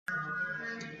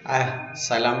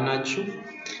ሰላም ናችሁ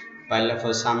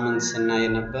ባለፈው ሳምንት ስናይ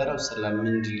የነበረው ስለ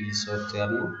ምንድሊ ሶፍትዌር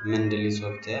ነው ምንድሊ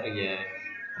ሶፍትዌር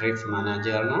የሪፍ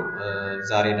ማናጀር ነው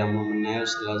ዛሬ ደግሞ የምናየው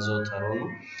ስለ ዞተሮ ነው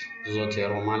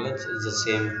ዞተሮ ማለት the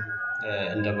same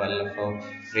እንደባለፈው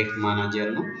ሪፍ ማናጀር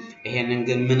ነው ይሄንን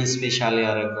ግን ምን ስፔሻል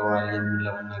ያደርገዋል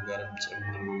የሚለው ነገር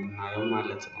ጭምር ነው የምናየው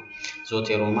ማለት ነው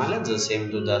ዞተሮ ማለት the same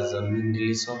to that the ምንድሊ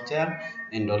software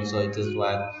and also it is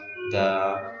what the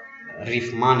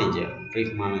Reef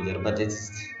manager, but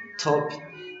it's top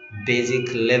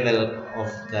basic level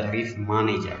of the Reef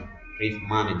manager.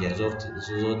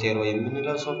 Zotero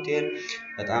የምንለው software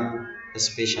በጣም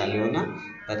ስፔሻል የሆነ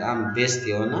በጣም ቤስት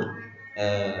የሆነ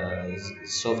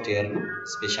software ነው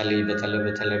especially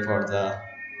በተለይ for the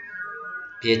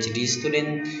ፒኤችዲ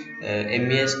student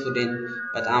ኤምኤ student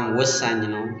በጣም ወሳኝ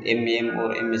ነው ኤምኤም or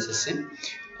ኤምኤስሲን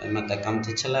መጠቀም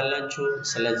ትችላላችሁ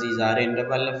ስለዚህ ዛሬ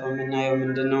እንደባለፈው ምናየው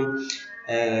ምንድነው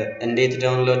እንዴት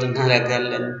ዳውንሎድ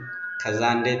እናደርጋለን ከዛ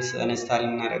እንዴት ኢንስታል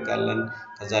እናደርጋለን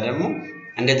ከዛ ደግሞ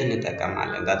እንዴት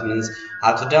እንጠቀማለን that means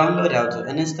how to download how to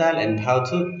install and how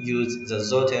to use the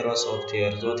Zotero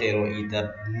software Zotero is the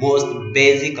most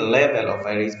basic level of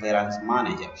a reference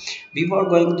manager before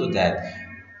going to that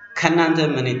ከናንተ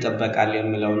ምን ይጠበቃል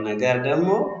የሚለው ነገር ደግሞ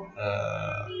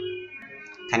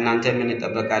ከናንተ ምን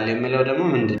ይጠበቃል የሚለው ደግሞ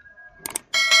ምንድነው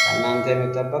ከናንተ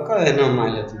የሚጠበቀው ነው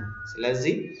ማለት ነው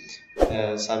ስለዚህ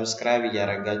ሰብስክራይብ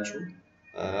ያደርጋችሁ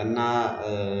እና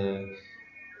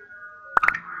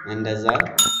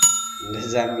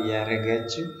እንደዛም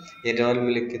ያደርጋችሁ የደወል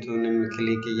ምልክቱንም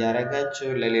ክሊክ ያደርጋችሁ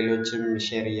ለሌሎችም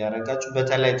ሼር ያደርጋችሁ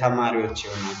በተለይ ተማሪዎች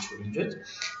የሆናችሁ ልጆች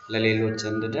ለሌሎች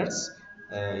እንድደርስ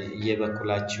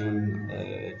የበኩላችሁን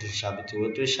ድርሻ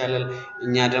ብትወጡ ይሻላል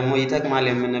እኛ ደግሞ ይጠቅማል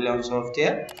የምንለው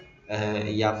ሶፍትዌር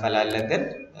ያፈላለገን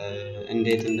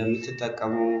እንዴት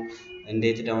እንደምትጠቀሙ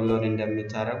እንዴት ዳውንሎድ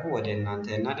እንደምታረጉ ወደ እናንተ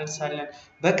እናደርሳለን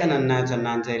በቀናናት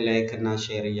እናንተ ላይክ እና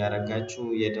ሼር ያደርጋችሁ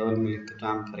የደወል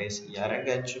ምልክቱን ፕሬስ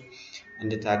ያደርጋችሁ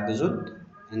እንድታግዙን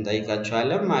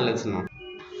እንጠይቃችኋለን ማለት ነው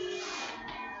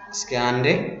እስኪ አንዴ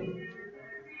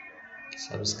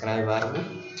ሰብስክራይብ አድርጉ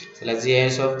ስለዚህ ይሄ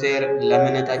ሶፍትዌር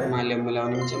ለምን ይጠቅማል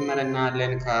የሚለውንም ጭምርና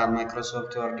አለን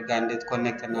ከማይክሮሶፍት ወርድ ጋር እንዴት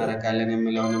ኮኔክት እናደርጋለን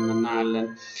የሚለውንም እናያለን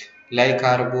ላይክ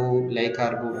አድርጉ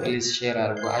ፕሊዝ ሼር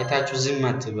አድርጉ አይታችሁ ዝም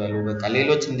አትበሉ በቃ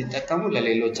ሌሎች እንዲጠቀሙ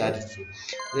ለሌሎች አድርሱ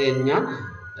እኛ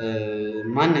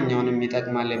ማንኛውንም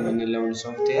ይጠቅማል የምንለውን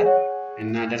ሶፍትዌር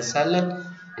እናደርሳለን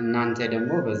እናንተ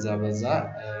ደግሞ በዛ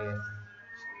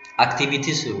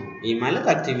activities ይሄ ማለት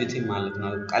activity ማለት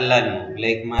ነው ቀላል ነው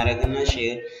ላይክ ማድረግና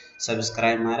ሼር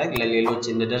ሰብስክራይብ ማድረግ ለሌሎች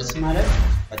እንድደርስ ማለት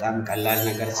በጣም ቀላል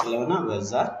ነገር ስለሆነ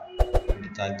በዛ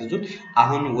እንድታግዙ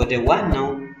አሁን ወደ ዋናው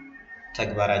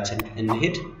ተግባራችን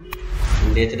እንሄድ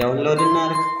እንዴት ዳውንሎድ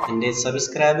እናድርግ እንዴት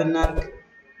ሰብስክራይብ እናድርግ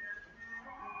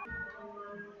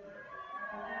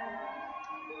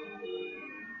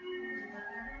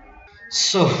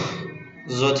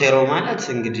ዞቴሮ ማለት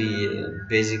እንግዲህ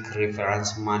ቤዚክ ሪፈረንስ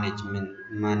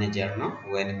ማኔጀር ነው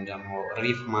ወይንም ደግሞ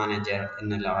ሪፍ ማኔጀር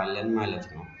እንለዋለን ማለት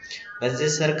ነው በዚህ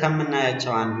ስር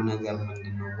ከምናያቸው አንዱ ነገር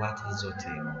ምንድነው ዋት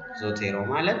ዞቴሮ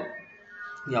ማለት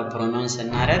ያው ፕሮናንስ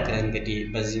እናደርግ እንግዲህ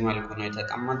በዚህ መልኩ ነው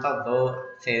የተቀመጠው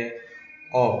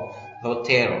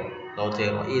ዞቴሮ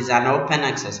is an open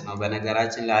access ነው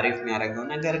በነገራችን ለአሪፍ የሚያደርገው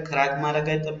ነገር ክራክ ማድረግ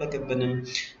አይጠበቅብንም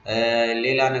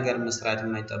ሌላ ነገር መስራት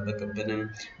የማይጠበቅብንም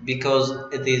because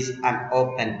it is an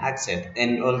open access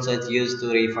and also it used to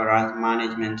reference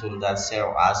management tool that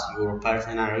serve as your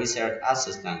personal research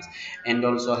assistants and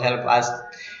also help us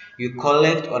you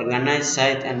collect organize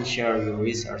cite and share your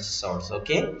research source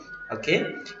okay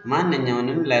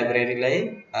ማንኛውንም ላይብራሪ ላይ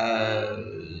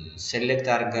ሴሌክት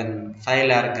አድርገን ፋይል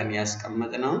አድርገን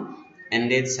ያስቀመጥነው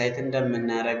እንዴት ሳይት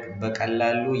እንደምናረግ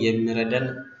በቀላሉ የሚረዳን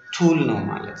ቱል ነው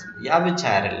ማለት ነው ያ ብቻ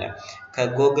አይደለም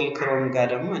ከጉግል ክሮም ጋር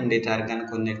ደግሞ እንዴት አድርገን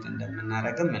ኮኔክት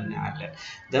እንደምናረግም እናያለን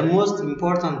the most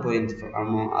important point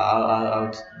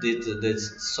out this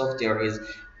software is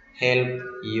help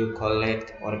you collect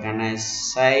organize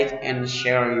cite and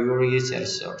share your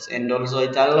research source and also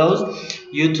it allows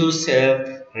you to save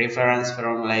reference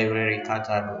from library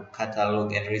catalog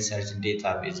and research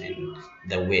database in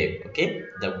the web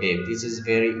the web this is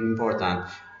very important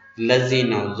lazzi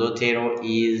know Zotero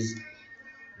is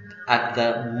at the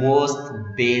most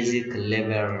basic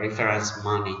level reference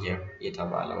manager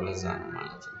የተባለው ለዛ ነው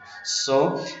ማለት ነው So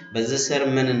በዚህ ስር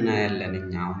ምን እናያለን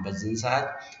እኛ አሁን በዚህ ሰዓት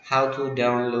how to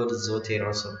download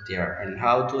Zotero software and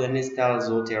how to install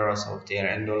Zotero software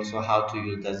and also how to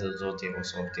use the Zotero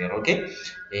software. Okay,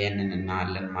 ይሄንን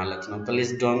እናያለን ማለት ነው.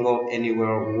 Please don't go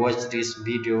anywhere. Watch this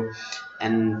video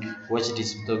and watch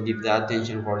this video. Give the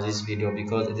attention for this video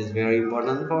because it is very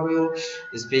important for you,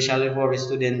 especially for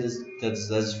students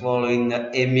that's following the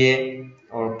MA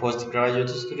or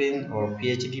postgraduate student or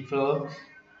PhD fellow.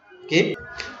 Okay,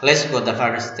 let's go the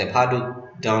first step. How to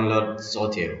download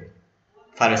Zotero.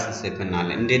 First step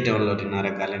እናለን እንዴት ዳውንሎድ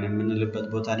እናደርጋለን የምንልበት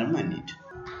ቦታ ደግሞ እንሂድ።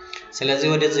 ስለዚህ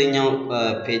ወደዚህኛው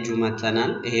ፔጁ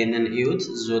መተናል። ይሄንን እዩት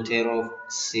Zotero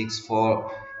 6 for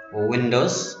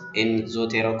Windows in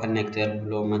Zotero connector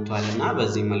ብሎ መጥቷልና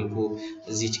በዚህ መልኩ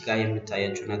እዚች ጋር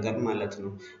የምታያችሁ ነገር ማለት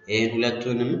ነው። ይሄን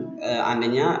ሁለቱንም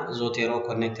አንደኛ Zotero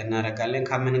ኮኔክት እናደርጋለን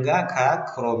ከምን ጋር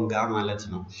ከክሮም ጋር ማለት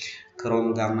ነው። ክሮም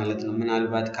ጋር ማለት ነው።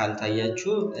 ምናልባት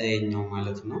ካልታያችሁ ይሄኛው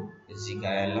ማለት ነው እዚህ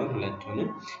ጋር ያለው ሁለቱንም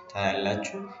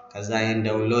ታያላችሁ። ከዛ ይሄን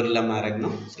ዳውንሎድ ለማድረግ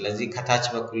ነው። ስለዚህ ከታች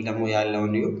በኩል ደግሞ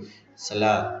ያለውን እዩ ስለ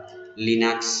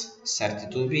Linux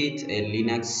 32 bit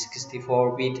Linux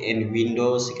 64 bit and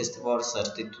Windows 64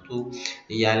 32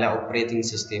 ያለ ኦፕሬቲንግ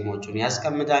ሲስተሞችን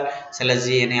ያስቀምጣል።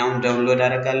 ስለዚህ እኔ አሁን ዳውንሎድ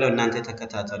አደርጋለሁ እናንተ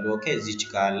ተከታተሉ። ኦኬ እዚች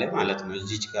ጋር አለ ማለት ነው።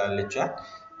 እዚች ጋር አለች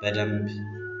በደንብ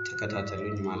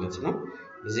ተከታተሉኝ ማለት ነው።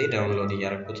 እዚህ ዳውንሎድ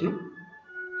እያደረኩት ነው።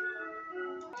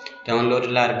 ዳውንሎድ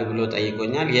ላድርግ ብሎ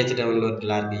ጠይቆኛል። የት ዳውንሎድ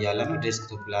ላድርግ እያለ ነው።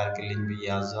 ዴስክቶፕ ላድርግልኝ ብዬ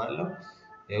አዘዋለሁ።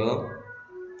 ይኸው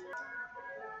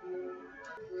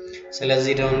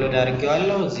ስለዚህ ዳውንሎድ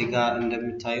አድርጌዋለሁ። እዚህ ጋር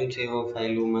እንደምታዩት ይኸው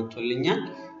ፋይሉ መጥቶልኛል።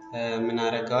 ምን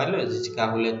አደርጋለሁ እዚህ ጋር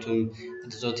ሁለቱም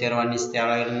Zotero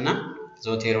ኢንስታለር እና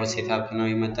Zotero ሴትአፕ ነው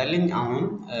ይመጣልኝ። አሁን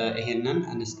ይሄንን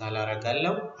ኢንስታል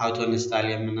አደርጋለሁ። አውቶ ኢንስታል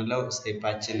የምንለው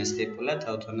ስቴፓችን ስቴፕ 2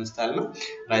 አውቶ ኢንስታል ነው።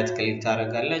 ራይት ክሊክ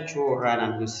ታደርጋላችሁ ራን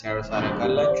አድሚኒስትሬተር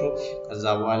ታደርጋላችሁ። ከዛ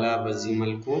በኋላ በዚህ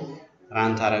መልኩ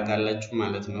ራን ታደርጋላችሁ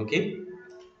ማለት ነው። ኦኬ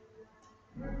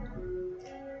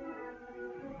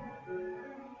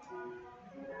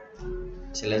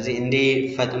ስለዚህ እንዴ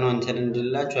ፈጥኖ እንትን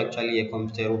እንድላችሁ አክቹአሊ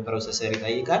የኮምፒውተሩ ፕሮሰሰር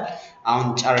ይጠይቃል። አሁን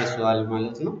ጨርሷል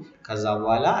ማለት ነው። ከዛ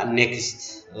በኋላ ኔክስት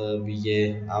ብዬ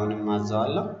አሁንም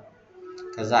አዛዋለሁ።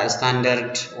 ከዛ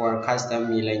ስታንዳርድ or custom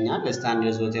ይለኛል።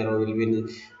 ስታንዳርድ Zotero will be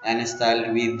installed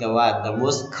with the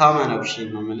most common option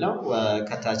ነው ማለት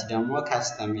ከታች ደግሞ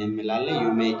custom የሚላለ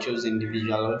you may choose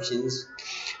individual options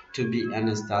to be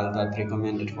installed that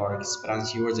recommended for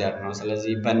experienced user ነው።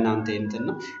 ስለዚህ በእናንተ እንትን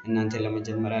ነው እናንተ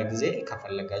ለመጀመሪያ ጊዜ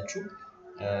ከፈለጋችሁ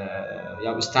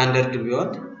ያው ስታንዳርድ ቢሆን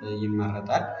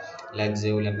ይመረጣል።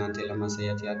 ለጊዜው ለእናንተ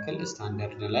ለማሳየት ያክል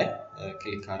ስታንዳርድ ላይ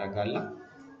ክሊክ አደርጋለሁ።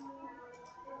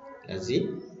 ስለዚህ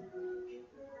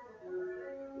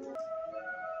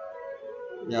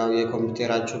ያው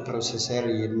የኮምፒውተራችሁ ፕሮሰሰር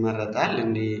ይመረጣል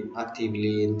እንዴ አክቲቭሊ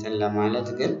እንትን ለማለት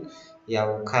ግን ያው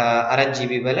ከ4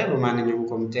 GB በላይ በማንኛውም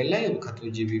ኮምፒውተር ላይ ከ2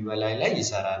 GB በላይ ላይ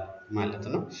ይሰራል ማለት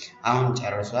ነው። አሁን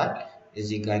ጨርሷል።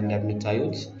 እዚህ ጋር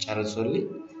እንደምታዩት ጨርሶልኝ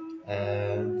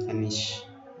ፊኒሽ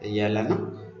እያለ ነው።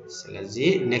 ስለዚህ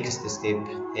ኔክስት ስቴፕ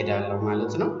ሄዳለሁ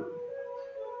ማለት ነው።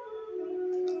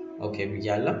 ኦኬ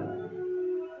ብያለሁ።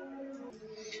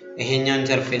 ይሄኛው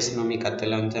ኢንተርፌስ ነው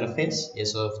የሚቀጥለው ኢንተርፌስ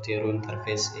የሶፍትዌሩ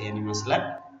ኢንተርፌስ ይሄን ይመስላል።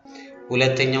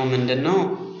 ሁለተኛው ምንድነው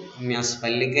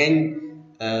የሚያስፈልገኝ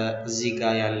እዚህ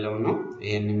ጋር ያለው ነው።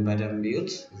 ይሄንን በደንብ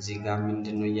ይዩት። እዚህ ጋር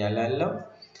ምንድነው ያላለው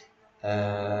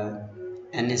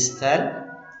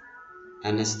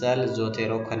install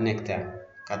Zotero connector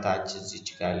ከታች እዚች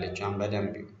ጋር አለችው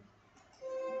በደንብ ይዩ።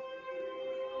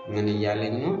 ምን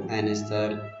እያለኝ ነው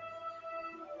install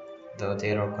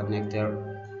Zotero connector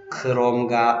ክሮም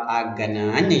ጋር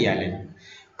አገናኝ እያለኝ።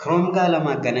 ክሮም ጋር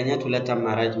ለማገናኘት ሁለት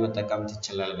አማራጭ መጠቀም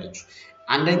ትችላላችሁ።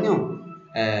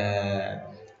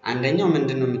 አንደኛው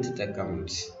ምንድነው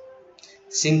የምትጠቀሙት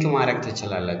ሲንክ ማድረግ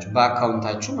ትችላላችሁ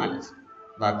በአካውንታችሁ ማለት ነው።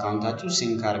 በአካውንታችሁ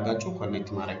ሲንክ አድርጋችሁ ኮኔክት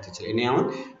ማድረግ ትችላላችሁ። እኔ አሁን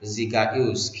እዚህ ጋር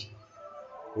እስኪ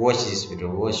watch this video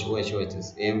watch this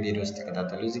video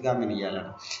ተከታተሉ። እዚህ ጋር ምን እያለ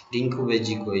ነው ሊንኩ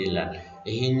በጂኮ ይላል።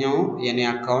 ይሄኛው የኔ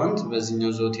አካውንት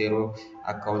በዚህኛው Zotero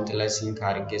አካውንት ላይ ሲንክ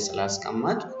አድርጌ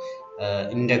ስላስቀመጥ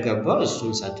እንደገባው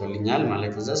እሱን ሰጥቶልኛል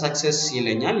ማለት ነው። ሰክሰስ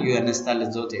ይለኛል you install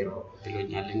Zotero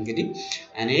ብሎኛል። እንግዲህ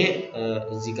እኔ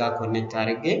እዚህ ጋር ኮኔክት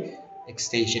አድርጌ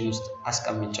ኤክስቴንሽን ውስጥ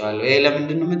አስቀምጫለሁ። ይሄ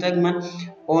ለምንድን ነው የምጠቅመን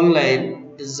ኦንላይን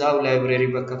እዛው ላይብረሪ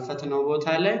በከፈትነው ቦታ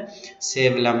ላይ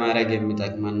ሴቭ ለማድረግ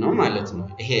የሚጠቅመን ነው ማለት ነው።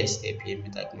 ይሄ ስቴፕ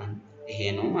የሚጠቅመን ይሄ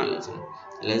ነው ማለት ነው።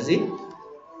 ስለዚህ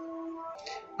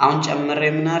አሁን ጨምሬ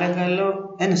ምን አደርጋለሁ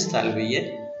ኢንስታል ብዬ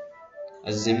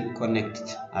እዚህም ኮኔክት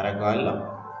አደርጋለሁ።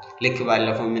 ልክ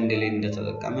ባለፈው ምንድነው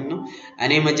እንደተጠቀምን ነው።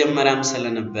 እኔ መጀመሪያም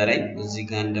ስለነበረኝ እዚህ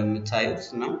ጋር እንደምታዩት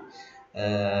ነው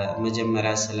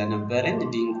መጀመሪያ ስለነበረኝ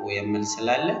ዲንቁ የሚል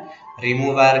ስላለ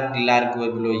ሪሙቭ ላርግ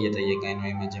ብሎ እየጠየቀኝ ነው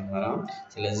የመጀመሪያው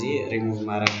ስለዚህ ሪሙቭ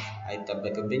ማድረግ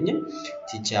አይጠበቅብኝም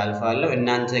ቲቼ አልፋለሁ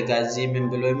እናንተ ጋር እዚህ ምን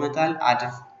ብሎ ይመጣል አድ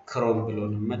ክሮም ብሎ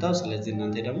ነው የሚመጣው ስለዚህ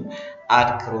እናንተ ደግሞ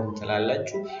አድ ክሮም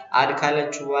ትላላችሁ አድ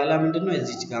ካላችሁ በኋላ ምንድነው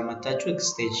እዚች ጋር መጣችሁ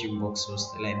ኤክስቴንሽን ቦክስ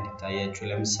ውስጥ ላይ እንዲታያችሁ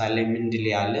ለምሳሌ ምንድል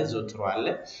ያለ ዞትሮ አለ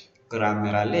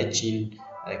ግራመር አለ እቺን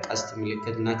ቀስት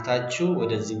ምልክት ነክታችሁ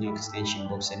ወደዚህኛው ኤክስቴንሽን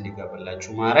ቦክስ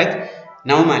እንዲገባላችሁ ማድረግ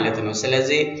ነው ማለት ነው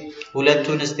ስለዚህ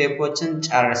ሁለቱን ስቴፖችን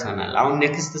ጨርሰናል አሁን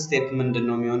ኔክስት ስቴፕ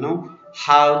ምንድነው የሚሆነው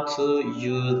how to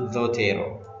use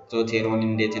ዞቴሮን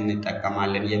እንዴት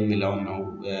እንጠቀማለን የሚለው ነው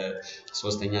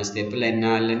ሶስተኛ ስቴፕ ላይ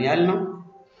እናያለን ያልነው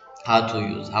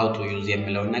how to use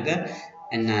የሚለው ነገር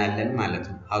እናያለን ማለት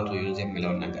ነው how to use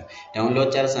የሚለው ነገር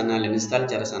ዳውንሎድ ጨርሰናል ኢንስታል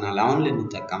ጨርሰናል አሁን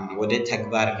ልንጠቀም ነው ወደ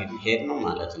ተግባር ልንሄድ ነው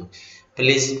ማለት ነው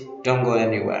please don't go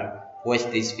anywhere watch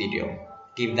this video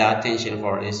give the attention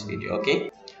for this video okay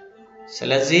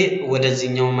ስለዚህ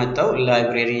ወደዚህኛው መጣው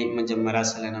ላይብረሪ መጀመሪያ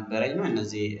ስለነበረኝ ነው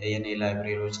እነዚህ የኔ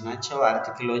ላይብረሪዎች ናቸው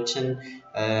አርቲክሎችን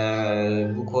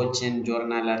ቡኮችን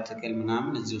ጆርናል አርቲክል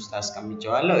ምናምን እዚህ ውስጥ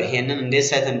አስቀምጬዋለሁ ይሄንን እንዴት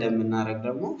ሳይት እንደምናረግ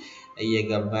ደግሞ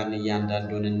እየገባን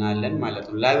እያንዳንዱን እናለን ማለት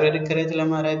ነው ላይብረሪ ክሬት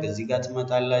ለማድረግ እዚህ ጋር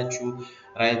ትመጣላችሁ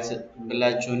ራይት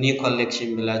ብላችሁ ኒው ኮሌክሽን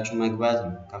ብላችሁ መግባት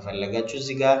ነው ከፈለጋችሁ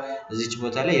እዚህ ጋር እዚች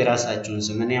ቦታ ላይ የራሳችሁን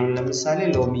ስም እኔ አሁን ለምሳሌ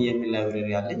ሎሚ የሚል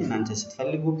ላይብረሪ አለኝ እናንተ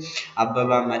ስትፈልጉ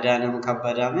አበባ መዳንም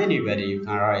ከበዳም anybody you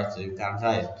can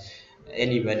type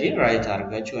anybody write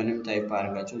አርጋችሁ ወንም ታይፕ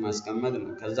አርጋችሁ ማስቀመጥ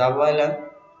ነው ከዛ በኋላ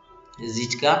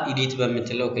እዚች ጋር ኤዲት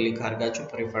በመትለው ክሊክ አርጋችሁ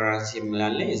ፕሪፈረንስ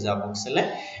ይምላል እዛ ቦክስ ላይ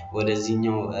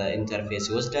ወደዚህኛው ኢንተርፌስ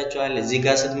ይወስዳችኋል እዚህ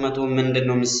ጋር ስትመጡ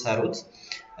ምንድነው የምትሰሩት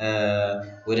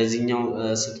ወደዚህኛው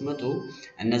ስትመጡ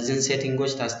እነዚህን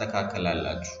ሴቲንጎች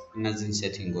ታስተካክላላችሁ እነዚህን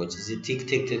ሴቲንጎች እዚህ ቲክ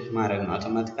ቲክ ቲክ ማድረግ ነው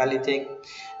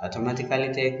አውቶማቲካሊ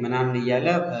ቴክ ምናምን ይያለ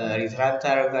ሪትራክት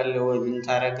ታረጋለህ ወይ ምን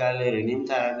ታረጋለህ ሪኔም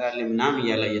ታረጋለህ ምናምን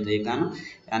ይያለ እየጠየቃ ነው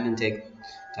ያንን ቴክ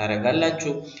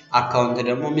ታረጋላችሁ አካውንት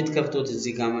ደግሞ የምትከፍቱት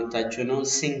እዚህ ጋር መጣችሁ ነው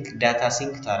ሲንክ ዳታ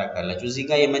ሲንክ ታረጋላችሁ እዚህ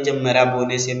ጋር የመጀመሪያ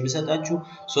ቦነስ የሚሰጣችሁ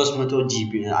 300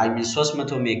 GB አይ ሚን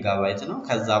 300 ሜጋባይት ነው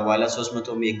ከዛ በኋላ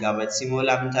 300 ሜጋባይት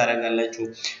ሲሞላ ምን ታረጋላችሁ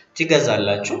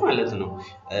ትገዛላችሁ ማለት ነው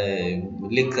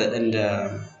ልክ እንደ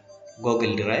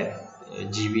Google Drive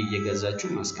GB እየገዛችሁ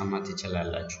ማስቀመጥ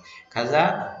ትችላላችሁ ከዛ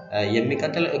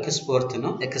የሚቀጥለው ኤክስፖርት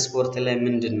ነው ኤክስፖርት ላይ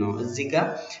ምንድነው እዚህ ጋር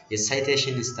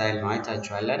የሳይቴሽን ስታይል ነው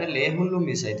አይታችኋል አይደል ይሄ ሁሉም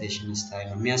የሳይቴሽን ስታይል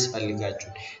ነው የሚያስፈልጋችሁ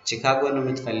ቺካጎ ነው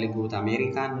የምትፈልጉት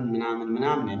አሜሪካን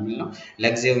ምናምን የሚል ነው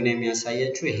ለጊዜው ነው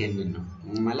የሚያሳያችሁ ይሄንን ነው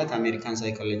ማለት አሜሪካን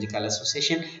ሳይኮሎጂካል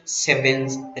አሶሲዬሽን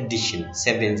 7th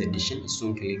edition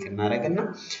እሱን ክሊክ እናደርግና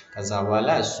ከዛ በኋላ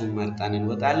እሱን መርጠን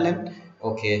እንወጣለን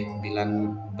ኦኬ ብለን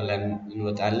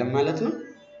እንወጣለን ማለት ነው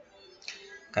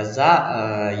ከዛ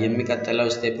የሚቀጥለው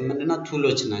ስቴፕ ምንድነው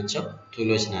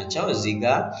ቱሎች ናቸው እዚህ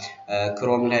ጋር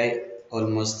ክሮም ላይ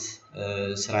ኦልሞስት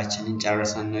ስራችንን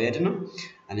ጨርሰን ነው የሄድነው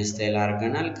ኢንስታል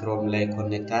አድርገናል ክሮም ላይ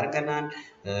ኮኔክት አድርገናል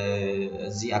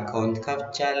እዚህ አካውንት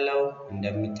ከፍቻለሁ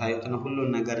እንደምታዩት ነው ሁሉ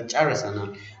ነገር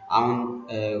ጨርሰናል አሁን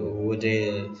ወደ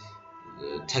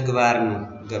ተግባር ነው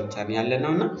ገብተን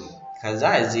ያለነውና ከዛ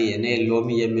እዚህ እኔ ሎሚ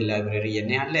የሚል ላይብረሪ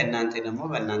የኔ ያለ እናንተ ደግሞ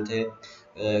በእናንተ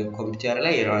ኮምፒውተር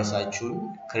ላይ የራሳችሁን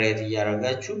ክሬት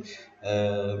ያደርጋችሁ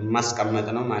ማስቀመጥ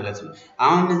ነው ማለት ነው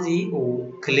አሁን እዚህ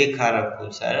ክሊክ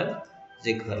አረኩት አይደል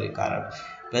እዚህ ክሊክ አረኩ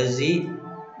በዚህ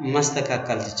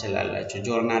ማስተካከል ትችላላችሁ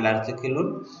ጆርናል አርቲክሉን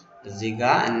እዚህ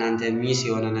ጋር እናንተ ሚስ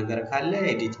የሆነ ነገር ካለ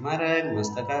ኤዲት ማድረግ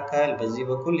ማስተካከል በዚህ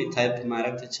በኩል ታይፕ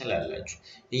ማድረግ ትችላላችሁ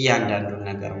እያንዳንዱ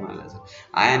ነገር ማለት ነው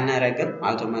አያናረግም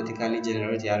አውቶማቲካሊ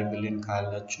ጀነሬት ያርግልን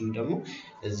ካላችሁ ደግሞ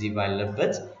እዚህ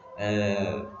ባለበት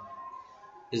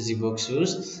እዚህ ቦክስ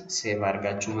ውስጥ ሴቭ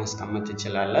አድርጋችሁ ማስቀመጥ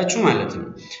ትችላላችሁ ማለት ነው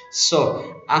ሶ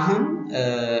አሁን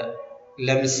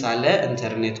ለምሳሌ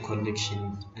ኢንተርኔት ኮኔክሽን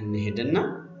እንሄድና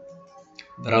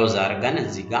ብራውዝ አድርገን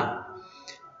እዚህ ጋር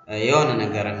የሆነ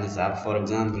ነገር እንጻፍ for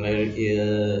example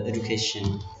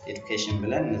education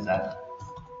ብለን እንጻፍ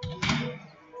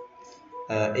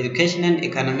education and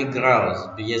economic growth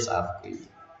በየጻፍኩኝ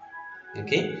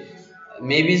ኦኬ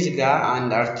maybe እዚህ ጋር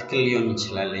አንድ አርቲክል ሊሆን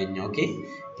ይችላል የኛው ኦኬ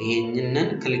ይሄንን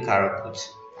ክሊክ አድርጉት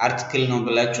አርቲክል ነው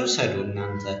ብላችሁ ሰዱ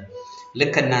እናንተ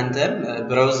ልክ እናንተ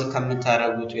ብራውዝ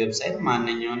ከምታረጉት ዌብሳይት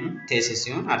ማንኛውንም ቴሲስ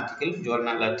ሲሆን አርቲክል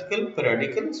ጆርናል አርቲክል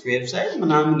ፔሪዮዲካል ዌብሳይት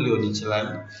ምናምን ሊሆን ይችላል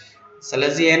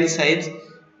ስለዚህ ያን ሳይት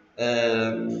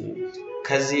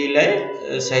ከዚህ ላይ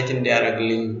ሳይት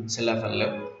እንዲያረግልኝ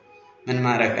ስለፈለኩ ምን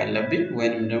ማድረግ አለብኝ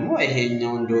ወይንም ደግሞ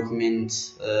ይሄኛውን ዶክመንት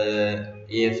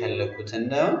የፈለኩት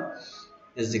እንደው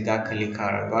እዚህ ጋር ክሊክ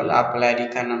አድርጋለሁ አፕላይድ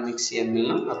ኢኮኖሚክስ የሚል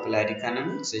ነው አፕላይድ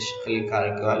ኢኮኖሚክስ እሺ ክሊክ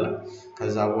አድርጋለሁ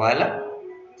ከዛ በኋላ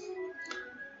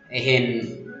ይሄን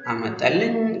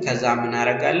አመጣልኝ ከዛ ምን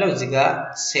አረጋለሁ እዚህ ጋር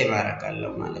ሴቭ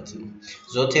አረጋለሁ ማለት ነው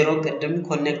ዞቴሮ ቀደም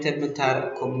ኮኔክትድ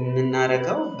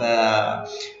ምናረጋው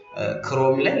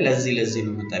በክሮም ላይ ለዚህ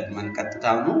ነው መጠቅመን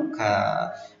ቀጥታው ነው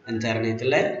ከኢንተርኔት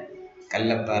ላይ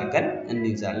ቀለብ አርገን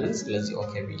እንይዛለን ስለዚህ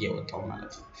ኦኬ ብዬ ወጣው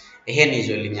ማለት ነው ይሄን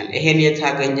ይዞልኛል ይሄን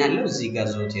የታገኛለሁ እዚህ ጋር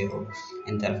ዞቴሮ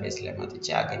ኢንተርፌስ ላይ መጥቼ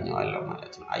አገኘዋለሁ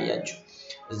ማለት ነው አያችሁ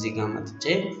እዚህ ጋር መጥቼ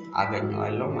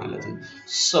አገኘዋለሁ ማለት ነው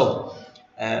ሶ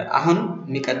አሁን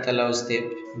የሚቀጥለው ስቴፕ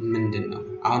ምንድነው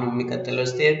አሁን የሚቀጥለው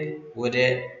ስቴፕ ወደ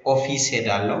ኦፊስ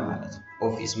ሄዳለሁ ማለት ነው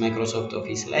ኦፊስ ማይክሮሶፍት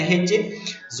ኦፊስ ላይ ሄጄ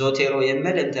ዞቴሮ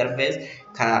የሚል ኢንተርፌስ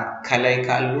ከላይ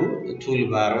ካሉ ቱል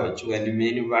ባሮች ወይ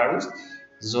ሜኑ ባሮች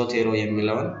ዞቴሮ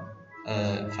የሚለውን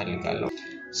ፈልጋለሁ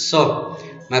ሶ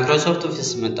ማይክሮሶፍት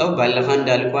ኦፊስ መጣው ባለፈው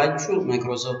እንዳልኳችሁ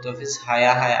ማይክሮሶፍት ኦፊስ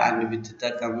 2021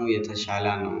 ብትጠቀሙ የተሻለ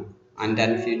ነው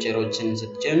አንዳንድ ፊቸሮችን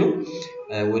ስትጭኑ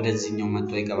ወደዚህኛው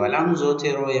መጥቶ ይገባል አሁን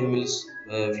ዞቴሮ የሚል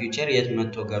ፊቸር የት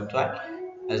መጥቶ ገብቷል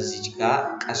እዚህ ጋር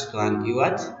ቀስቷን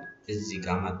ይዋት እዚህ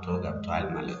ጋር መጥቶ ገብቷል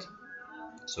ማለት ነው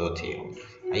ዞቴሮ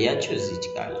አያችሁ እዚህ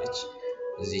ጋር አለች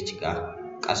እዚህ ጋር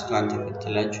ቀስቷን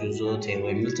ተከትላችሁ ዞቴሮ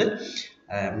የሚል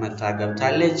መጥታ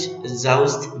ገብታለች እዛ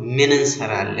ውስጥ ምን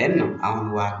እንሰራለን ነው አሁን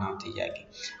ዋናው ጥያቄ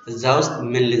እዛ ውስጥ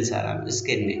ምን ልንሰራለን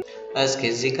እስኪ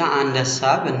እዚህ ጋር አንድ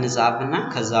ሐሳብ እንጻፍና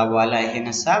ከዛ በኋላ ይሄን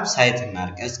ሐሳብ ሳይት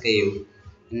እናርግ እስኪዩ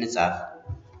እንጻፍ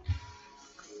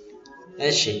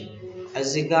እሺ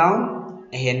እዚህ ጋር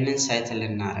ይሄንን ሳይት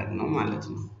ልናረግ ነው ማለት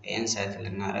ነው ይሄን ሳይት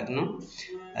ልናረግ ነው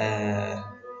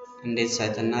እንዴት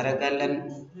ሳይት እናረጋለን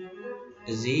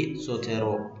እዚህ ዞቴሮ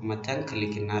መተን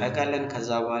ክሊክ እናረጋለን ከዛ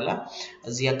በኋላ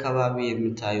እዚህ አካባቢ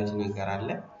የምታዩት ነገር አለ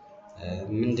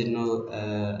ምንድነው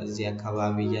እዚህ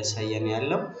አካባቢ ያሳየን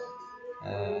ያለው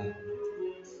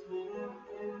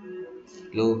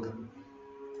ሎክ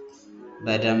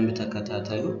በደንብ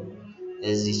ተከታተሉ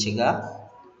እዚህ ጋር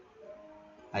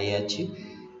አያችሁ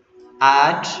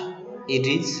አድ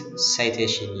ኤዲት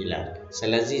ሳይቴሽን ይላል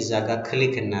ስለዚህ እዛ ጋር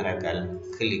ክሊክ እናረጋለን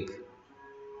ክሊክ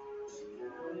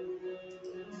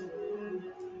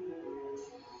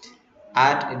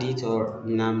add editor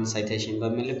ናም citation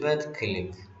በመልበት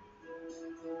ክሊክ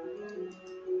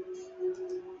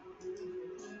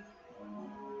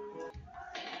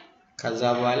ከዛ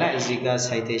በኋላ እዚህ ጋር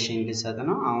citation ሊሰጥ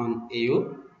ነው አሁን እዩ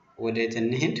ወደ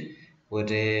ትንሄድ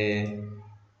ወደ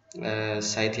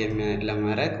ሳይት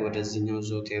ለማረግ ወደዚህኛው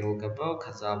ዞቴሮ ገባው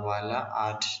ከዛ በኋላ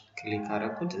add ክሊክ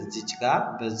አረኩት እዚህ ጋር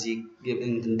በዚህ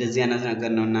እንደዚህ አይነት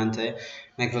ነገር ነው እናንተ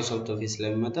ማይክሮሶፍት ኦፊስ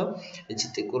ላይ መጣው እቺ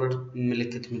ጥቁር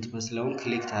ምልክት የምትመስለውን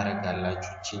ክሊክ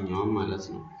ታረጋላችሁ እቺኛው ማለት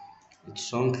ነው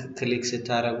እሱን ክሊክ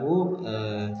ስታረጉ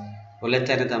ሁለት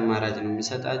አይነት አማራጭ ነው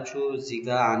የሚሰጣችሁ እዚህ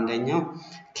ጋር አንደኛው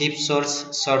keep source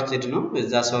sorted ነው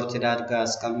እዛ sorted አድርጋ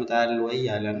አስቀምጣል ወይ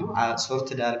ያለ ነው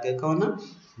sorted አድርገ ከሆነ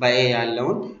በኤ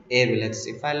ያለውን ኤ ብለህ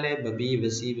ጽፋለህ በቢ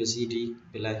በሲ በሲዲ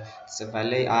ብለህ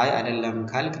ጽፋለህ አይ አይደለም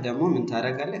ካልክ ደግሞ ምን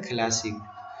ታረጋለህ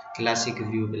ክላሲክ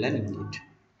ቪው ብለን እንሂድ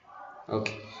ኦኬ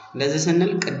እንደዚህ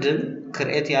ስንል ቅድም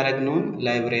ክሬት ያረግነውን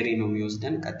ላይብረሪ ነው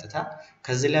የሚወስደን ቀጥታ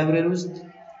ከዚህ ላይብረሪ ውስጥ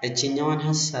እቺኛውን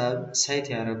ሐሳብ ሳይት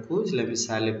ያረኩት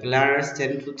ለምሳሌ planners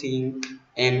tend to think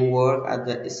and work at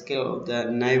the scale of the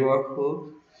neighborhood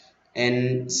and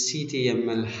city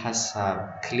የሚል ሐሳብ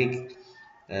ክሊክ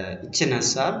እቺን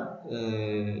ሐሳብ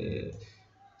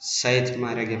ሳይት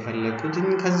ማድረግ የፈለኩት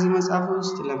ከዚህ መጽሐፍ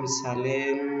ውስጥ ለምሳሌ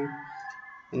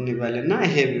እንበልና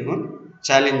ይሄ ቢሆን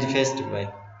ቻሌንጅ ፌስድ ባይ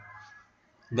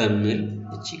በሚል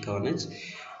እቺ ከሆነች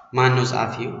ማነው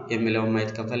ጻፊው የሚለው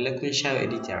ማየት ከፈለኩኝ ሻው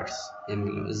ኤዲተርስ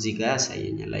የሚለው እዚህ ጋር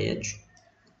ያሳየኛል አያችሁ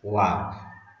ዋው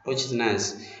which is nice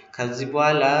ከዚህ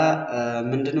በኋላ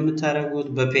ምንድነው የምታረጉት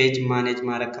በፔጅ ማኔጅ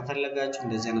ማድረግ ከፈለጋችሁ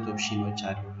እንደዚህ አይነት ኦፕሽኖች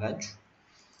አሉላችሁ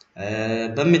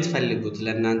በመትፈልጉት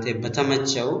ለእናንተ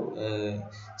በተመቸው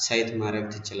ሳይት ማድረግ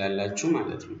ትችላላችሁ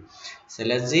ማለት ነው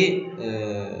ስለዚህ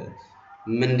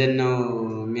ምንድነው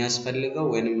የሚያስፈልገው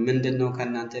ወይ ምንድነው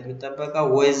ከናንተ የሚጠበቀው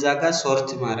ወይዛ ጋር ሶርት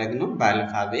ማድረግ ነው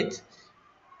በአልፋቤት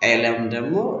ኤለም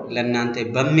ደግሞ ለእናንተ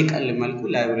በሚቀል መልኩ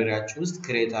ላይብረሪያችሁ ውስጥ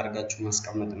ክሬት አድርጋችሁ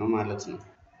ማስቀመጥ ነው ማለት ነው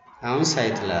አሁን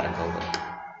ሳይት ላርገው በቃ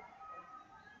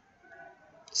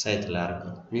ሳይት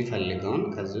ላርገው የሚፈልገውን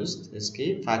ከዚህ ውስጥ እስኪ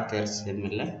ፋክተርስ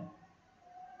የሚል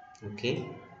ኦኬ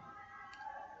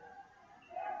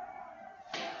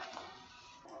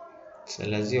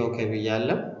ስለዚህ ኦኬ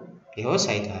ብያለሁ ይሄው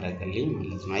ሳይት አረገልኝ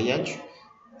ማለት ነው አያችሁ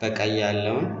በቀይ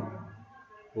ያለውን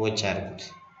ወጭ አርጉት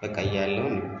በቀይ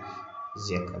ያለውን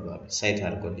እዚህ አካባቢ ሳይት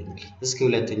አርጎልኝ እስኪ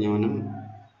ሁለተኛውንም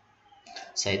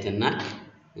ሳይት እናርግ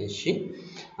እሺ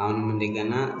አሁንም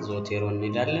እንደገና ዞቴሮ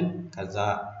እንሄዳለን ከዛ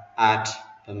አድ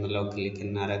በመላው ክሊክ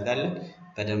እናረጋለን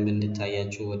በደንብ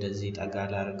እንድታያችሁ ወደዚህ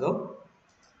ጠጋላ አርገው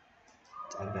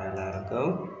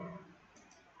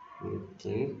ኦኬ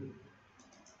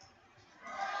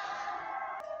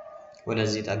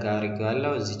ወደዚህ ጠጋ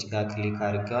አድርጌዋለሁ እዚህ ጋር ክሊክ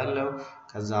አድርጌዋለሁ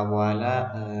ከዛ በኋላ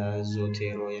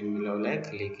ዞቴሮ የሚለው ላይ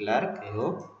ክሊክ ላርግ ይሄው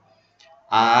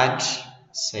አድ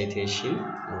ሳይቴሽን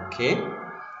ኦኬ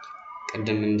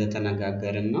ቅድም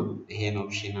እንደተነጋገርን ነው ይሄን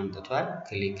ኦፕሽን አምጥቷል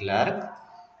ክሊክ ላርግ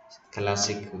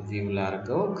ክላሲክ ቪው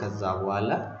ላርገው ከዛ በኋላ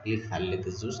ሊፈልግ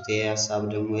እዚህ ውስጥ የሐሳብ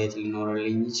ደግሞ የት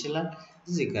ሊኖርልኝ ይችላል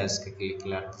እዚህ ጋር እስከ ክሊክ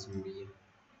ላርግ ዝም ብዬ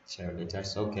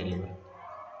ሸርሌተርስ ኦኬ ሊበል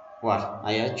ዋው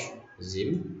አያችሁ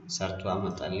እዚህም ሰርቶ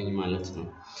አመጣልኝ ማለት ነው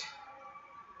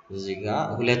እዚህ ጋር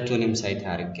ሁለቱንም ሳይት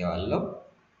አድርጌዋለሁ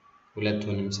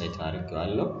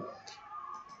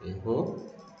ይሄው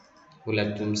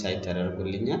ሁለቱም ሳይት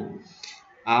ተደርጎልኛል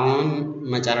አሁን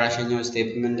መጨረሻኛው ስቴፕ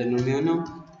ምንድነው የሚሆነው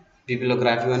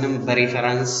ቢብሊዮግራፊውንም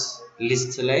በሪፈረንስ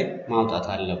ሊስት ላይ ማውጣት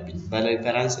አለብኝ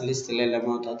በሪፈረንስ ሊስት ላይ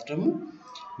ለማውጣት ደግሞ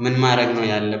ምን ማድረግ ነው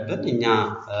ያለበት እኛ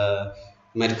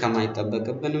መድከም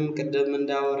አይጠበቅብንም ቅድም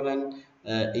እንዳወራን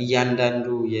እያንዳንዱ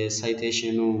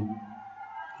የሳይቴሽኑ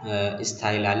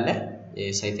ስታይል አለ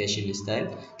የሳይቴሽን ስታይል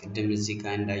ቅድም እዚህ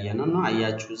ጋር እንዳየነው ነው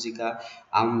አያችሁ እዚህ ጋር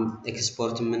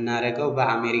ኤክስፖርት የምናደርገው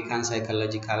በአሜሪካን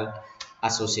ሳይኮሎጂካል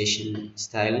አሶሲዬሽን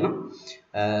ስታይል ነው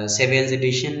 7th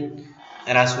ኤዲሽን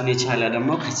ራሱን የቻለ ደግሞ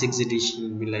ከ6th ኤዲሽን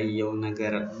የሚለየው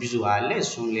ነገር ብዙ አለ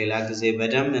እሱን ሌላ ጊዜ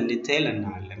በደንብ እንዲቴል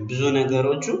እናያለን ብዙ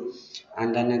ነገሮቹ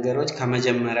አንዳንድ ነገሮች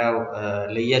ከመጀመሪያው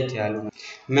ለየት ያሉ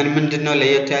ምንድነው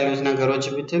ለየት ያሉት ነገሮች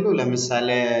ብትሉ ለምሳሌ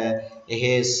ይሄ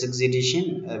 6th ኤዲሽን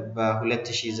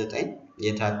በ2009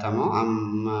 የታተመው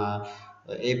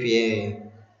ኤፒኤ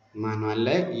ማኑዋል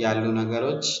ላይ ያሉ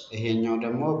ነገሮች ይሄኛው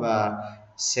ደግሞ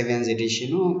በ7th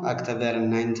ኤዲሽኑ ኦክቶበር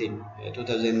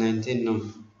 2019 ነው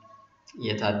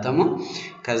የታተመው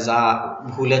ከዛ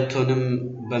ሁለቱንም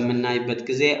በመናይበት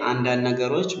ጊዜ አንዳንድ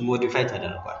ነገሮች ሞዲፋይ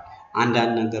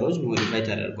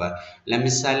ተደርጓል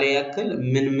ለምሳሌ ያክል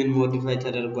ምን ሞዲፋይ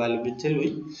ተደርጓል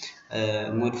ብትሉኝ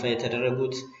ሞዲፋይ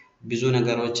የተደረጉት ብዙ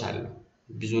ነገሮች አሉ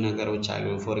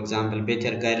for example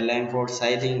better guideline for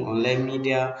citing online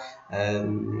media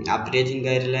updating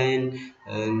guideline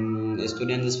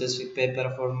student specific paper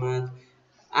format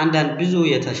አንዳንድ ብዙ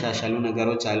የተሻሻሉ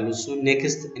ነገሮች አሉ እሱ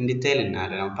ኔክስት ኢን ዲቴል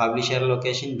እናደርጋለን ፐብሊሸር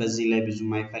ሎኬሽን በዚህ ላይ ብዙ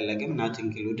ማይፈልግም not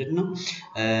included ነው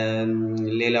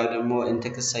ሌላው ደግሞ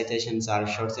in-text citations are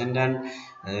shortened and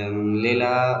ሌላ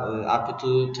up to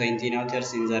 20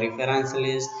 notes in the reference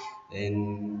list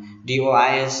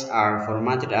DOIs are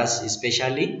formatted as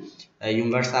especially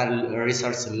universal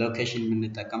resource location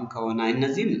የምንጠቀም ከሆነ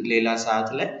እነዚህ ሌላ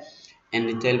ሰዓት ላይ in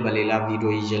detail በሌላ ቪዲዮ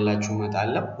ይዤላችሁ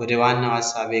መጣለሁ ወደ ዋናው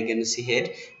ሐሳቤ ግን ሲሄድ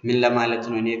ምን ለማለት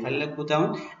ነው እኔ የፈለኩት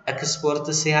አሁን ኤክስፖርት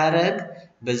ሲያደርግ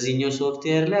በዚህኛው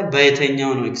ሶፍትዌር ላይ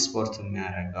በየትኛው ነው ኤክስፖርት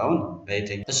የሚያደርገው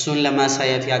በየትኛው እሱን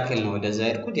ለማሳየት ያክል ነው ወደዛ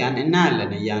ሄድኩት ያን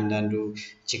እናያለን እያንዳንዱ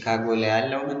ቺካጎ ላይ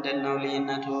ያለው ምንድነው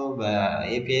ልዩነቱ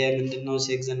በኤፒኤ ምንድነው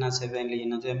 6 እና 7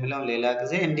 ልዩነቱ የሚለው ሌላ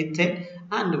ጊዜ in detail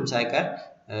አንድም ሳይቀር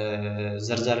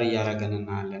ዘርዘር ያረጋግጠን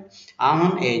እናያለን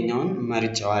አሁን ይሄኛውን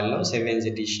መርጫዋለሁ 7th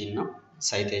ኤዲሽን ነው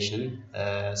ሳይቴሽን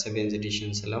 7th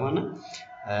ኤዲሽን ስለሆነ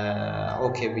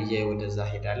ኦኬ ብዬ ወደዛ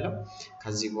ሄዳለሁ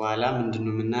ከዚህ በኋላ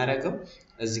ምንድነው የምናደርገው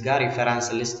እዚህ ጋር ሪፈረንስ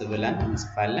ሊስት ብለን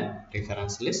እንጽፋለን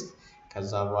ሪፈረንስ ሊስት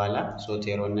ከዛ በኋላ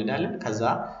ዞቴሮ እንሄዳለን ከዛ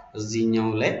እዚህኛው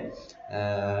ላይ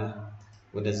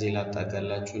ወደዚህ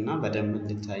ላጣጋላችሁና በደንብ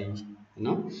እንድታይ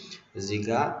ነው እዚህ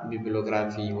ጋር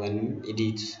ቢብሊዮግራፊ ወይንም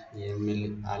ኤዲት የሚል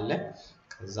አለ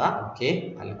ከዛ ኦኬ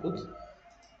አልኩት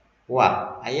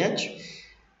አያችሁ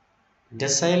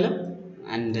ደስ አይልም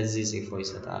እንደዚህ ጽፎ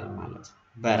ይሰጣል ማለት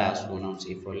በራሱ ነው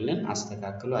ጽፎልን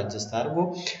አስተካክሎ አጀስት አድርጎ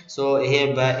ይሄ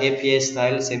በኤፒኤ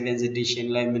ስታይል 7th ኤዲሽን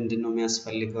ላይ ምንድነው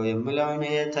የሚያስፈልገው የሚለው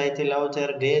ይሄ ታይትል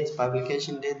አውተር ዴት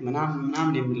ፐብሊኬሽን ዴት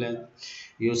ምናምን የሚለው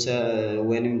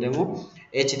ወይንም ደግሞ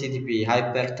HTTP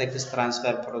hypertext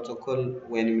transfer protocol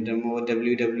ወይንም ደግሞ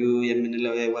www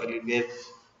የምንለው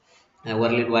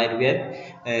world wide web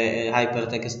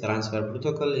hypertext transfer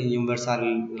protocol universal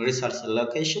resource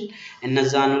location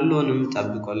እነዛን ሁሉንም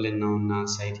ጠብቆልን ነውና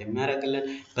ሳይት የሚያደርግልን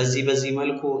በዚህ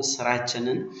መልኩ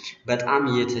ስራችንን በጣም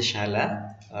የተሻለ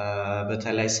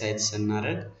በተለይ ሳይት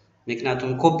ስናደርግ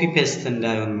ምክንያቱም ኮፒ ፔስት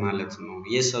እንዳይሆን ማለት ነው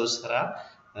የሰው ስራ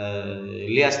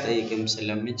ሊያስጠይቅም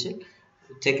ስለሚችል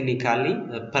ቴክኒካሊ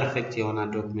ፐርፌክት የሆነ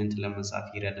ዶክመንት ለመጻፍ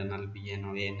ይረዳናል ብዬ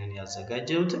ነው ይሄንን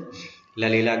ያዘጋጀሁት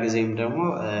ለሌላ ጊዜም ደግሞ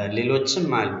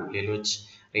ሌሎች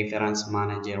ሪፈረንስ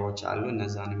ማኔጀሮች አሉ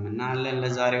እነዛንም እናያለን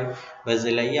ለዛሬው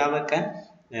በዚህ ላይ ያበቃን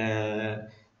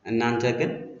እናንተ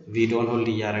ግን ቪዲዮን ሆልድ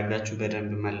ያረጋችሁ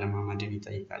በደንብ መለማመድን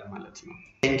ይጠይቃል ማለት ነው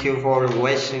Thank you for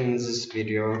watching this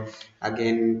video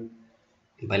again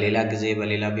በሌላ ጊዜ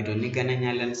በሌላ ቪዲዮ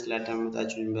እንገናኛለን።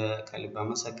 ስላዳመጣችሁኝ በከልብ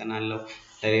አመሰግናለሁ።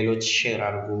 ለሌሎች ሼር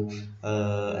አድርጉ።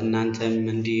 እናንተም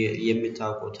እንዲህ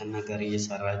የምታውቁትን ነገር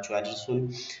እየሰራችሁ አድርሱን።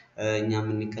 እኛም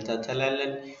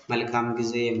እንከታተላለን። መልካም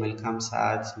ጊዜ፣ መልካም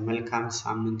ሰዓት፣ መልካም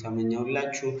ሳምንት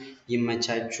ተመኘሁላችሁ።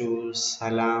 ይመቻችሁ።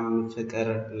 ሰላም ፍቅር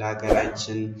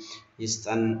ለሀገራችን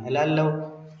ይስጠን እላለሁ።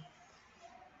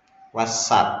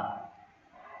 ዋትስአፕ